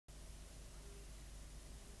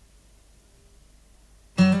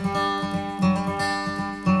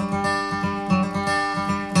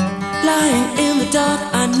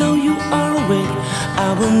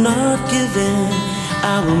will not give in,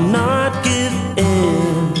 I will not give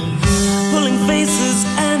in. Pulling faces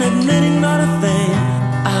and admitting not a thing.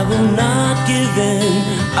 I will not give in,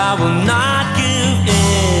 I will not give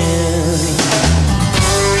in.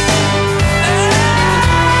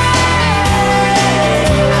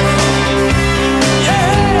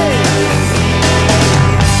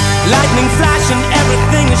 Lightning flashing,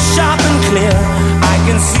 everything is sharp and clear. I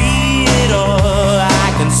can see it all,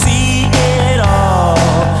 I can see it all.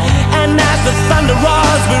 And as the thunder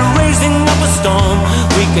roars, we're raising up a storm.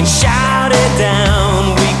 We can shout it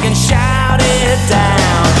down, we can shout it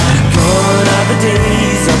down. Gone are the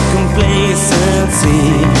days of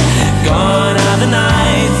complacency, gone are the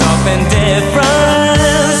nights of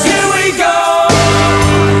indifference. Here we go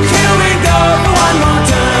for one more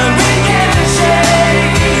turn. We can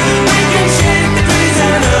shake the trees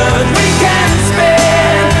and earth. We can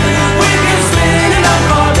spin and not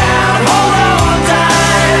fall down. Hold on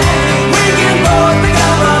tight, we can both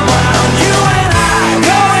become unwound. You and I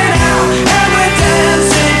going out and we're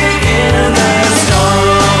dancing in the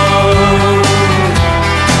storm.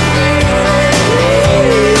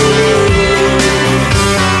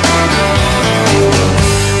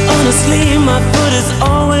 Honestly, my foot is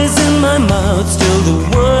always in my mouth. Still the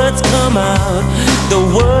words come out, the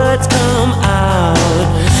words come out.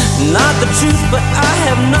 Not the truth, but I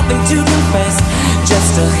have nothing to confess.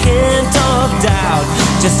 Just a hint of doubt,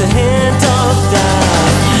 just a hint of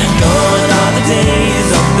doubt. Gone are the days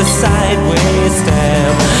of the sideways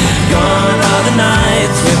step. Gone are the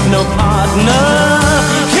nights with no partner.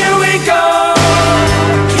 Here we go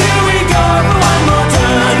for one more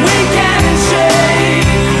turn. We can shake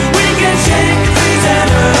the trees and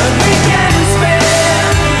earth. We can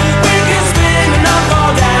spin and not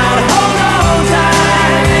fall down. Hold on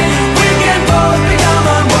tight, we can both become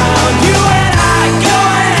unwound. You and I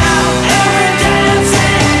going out and we're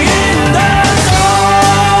dancing in the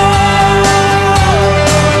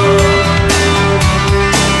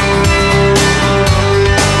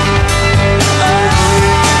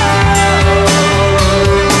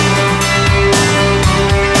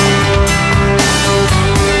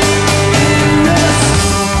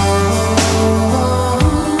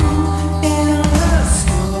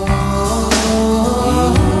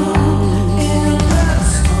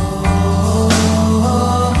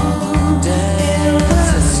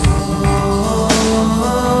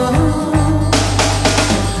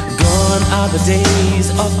the days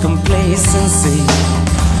of complacency.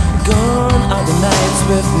 Gone are the nights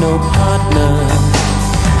with no partner.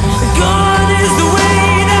 Gone is the way